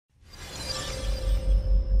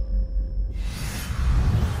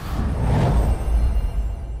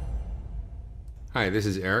Hi, this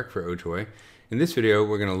is Eric for Otoy. In this video,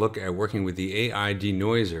 we're going to look at working with the AI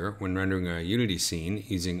denoiser when rendering a Unity scene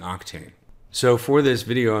using Octane. So for this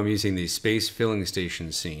video, I'm using the space filling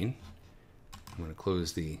station scene. I'm going to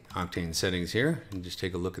close the Octane settings here and just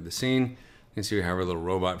take a look at the scene. You can see we have our little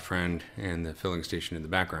robot friend and the filling station in the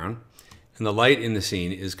background. And the light in the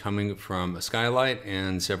scene is coming from a skylight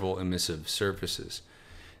and several emissive surfaces.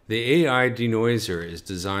 The AI denoiser is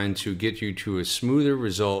designed to get you to a smoother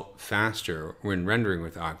result faster when rendering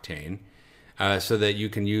with Octane so that you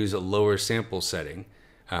can use a lower sample setting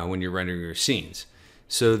when you're rendering your scenes.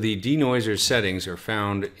 So the denoiser settings are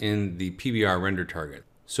found in the PBR render target.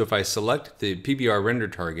 So if I select the PBR render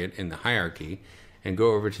target in the hierarchy and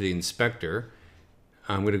go over to the inspector,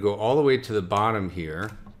 I'm going to go all the way to the bottom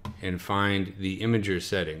here and find the imager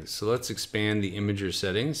settings. So let's expand the imager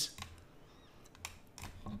settings.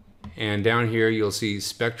 And down here you'll see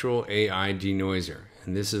Spectral AI Denoiser,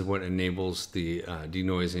 and this is what enables the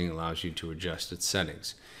denoising, allows you to adjust its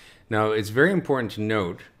settings. Now it's very important to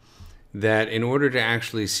note that in order to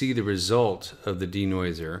actually see the result of the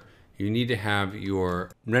denoiser, you need to have your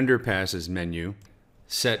render passes menu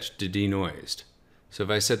set to denoised. So if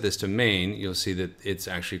I set this to main, you'll see that it's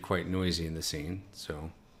actually quite noisy in the scene,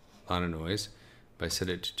 so a lot of noise. If I set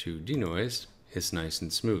it to denoised, it's nice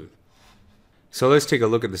and smooth. So let's take a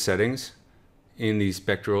look at the settings in the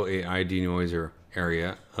Spectral AI Denoiser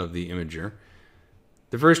area of the imager.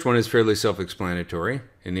 The first one is fairly self-explanatory,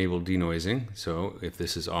 enable denoising. So if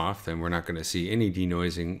this is off, then we're not going to see any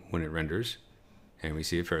denoising when it renders, and we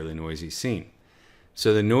see a fairly noisy scene.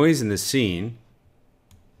 So the noise in the scene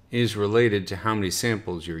is related to how many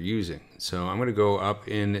samples you're using. So I'm going to go up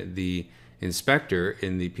in the inspector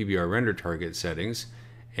in the PBR render target settings,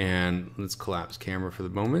 and let's collapse camera for the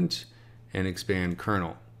moment and expand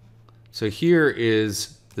kernel. So here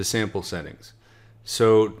is the sample settings.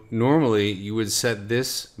 So normally you would set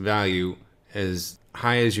this value as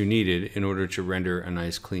high as you needed in order to render a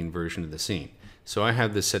nice clean version of the scene. So I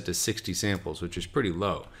have this set to 60 samples, which is pretty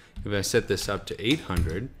low. If I set this up to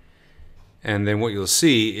 800, and then what you'll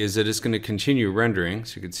see is that it's going to continue rendering,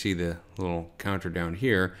 so you can see the little counter down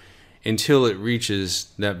here, until it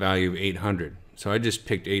reaches that value of 800. So I just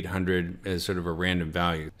picked 800 as sort of a random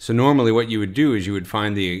value. So normally what you would do is you would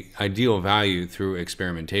find the ideal value through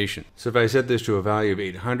experimentation. So if I set this to a value of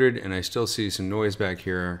 800 and I still see some noise back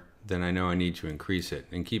here, then I know I need to increase it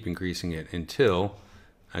and keep increasing it until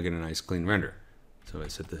I get a nice clean render. So I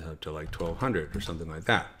set this up to like 1200 or something like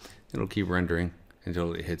that. It'll keep rendering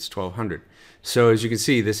until it hits 1200. So as you can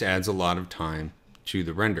see, this adds a lot of time to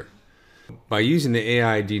the render. By using the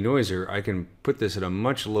AI denoiser, I can put this at a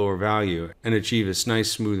much lower value and achieve a nice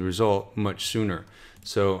smooth result much sooner.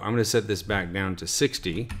 So I'm going to set this back down to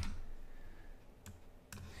 60.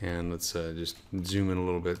 And let's just zoom in a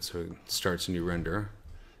little bit so it starts a new render.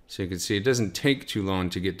 So you can see it doesn't take too long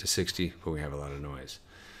to get to 60, but we have a lot of noise.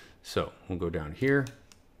 So we'll go down here,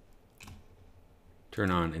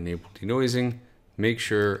 turn on enable denoising, make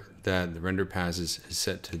sure that the render passes is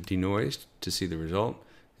set to denoised to see the result.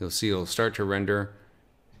 You'll see it'll start to render,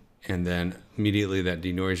 and then immediately that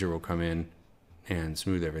denoiser will come in and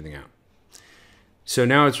smooth everything out. So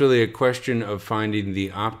now it's really a question of finding the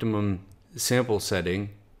optimum sample setting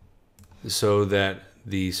so that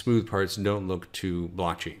the smooth parts don't look too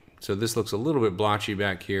blotchy. So this looks a little bit blotchy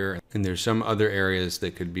back here, and there's some other areas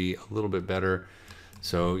that could be a little bit better.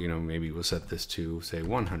 So, you know, maybe we'll set this to, say,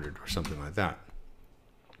 100 or something like that.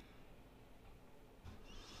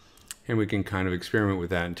 And we can kind of experiment with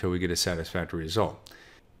that until we get a satisfactory result.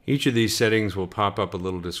 Each of these settings will pop up a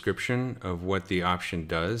little description of what the option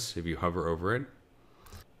does if you hover over it.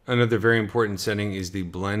 Another very important setting is the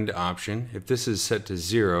blend option. If this is set to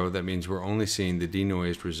 0, that means we're only seeing the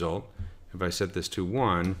denoised result. If I set this to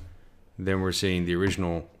 1, then we're seeing the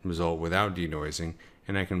original result without denoising,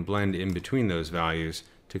 and I can blend in between those values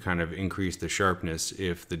to kind of increase the sharpness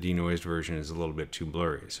if the denoised version is a little bit too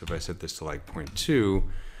blurry. So if I set this to like 0.2,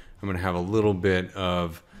 I'm going to have a little bit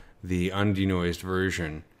of the undenoised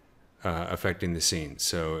version affecting the scene.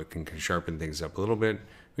 So it can sharpen things up a little bit.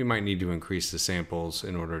 We might need to increase the samples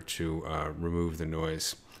in order to remove the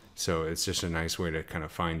noise. So it's just a nice way to kind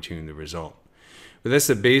of fine-tune the result. But that's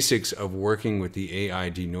the basics of working with the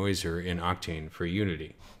AI denoiser in Octane for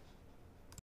Unity.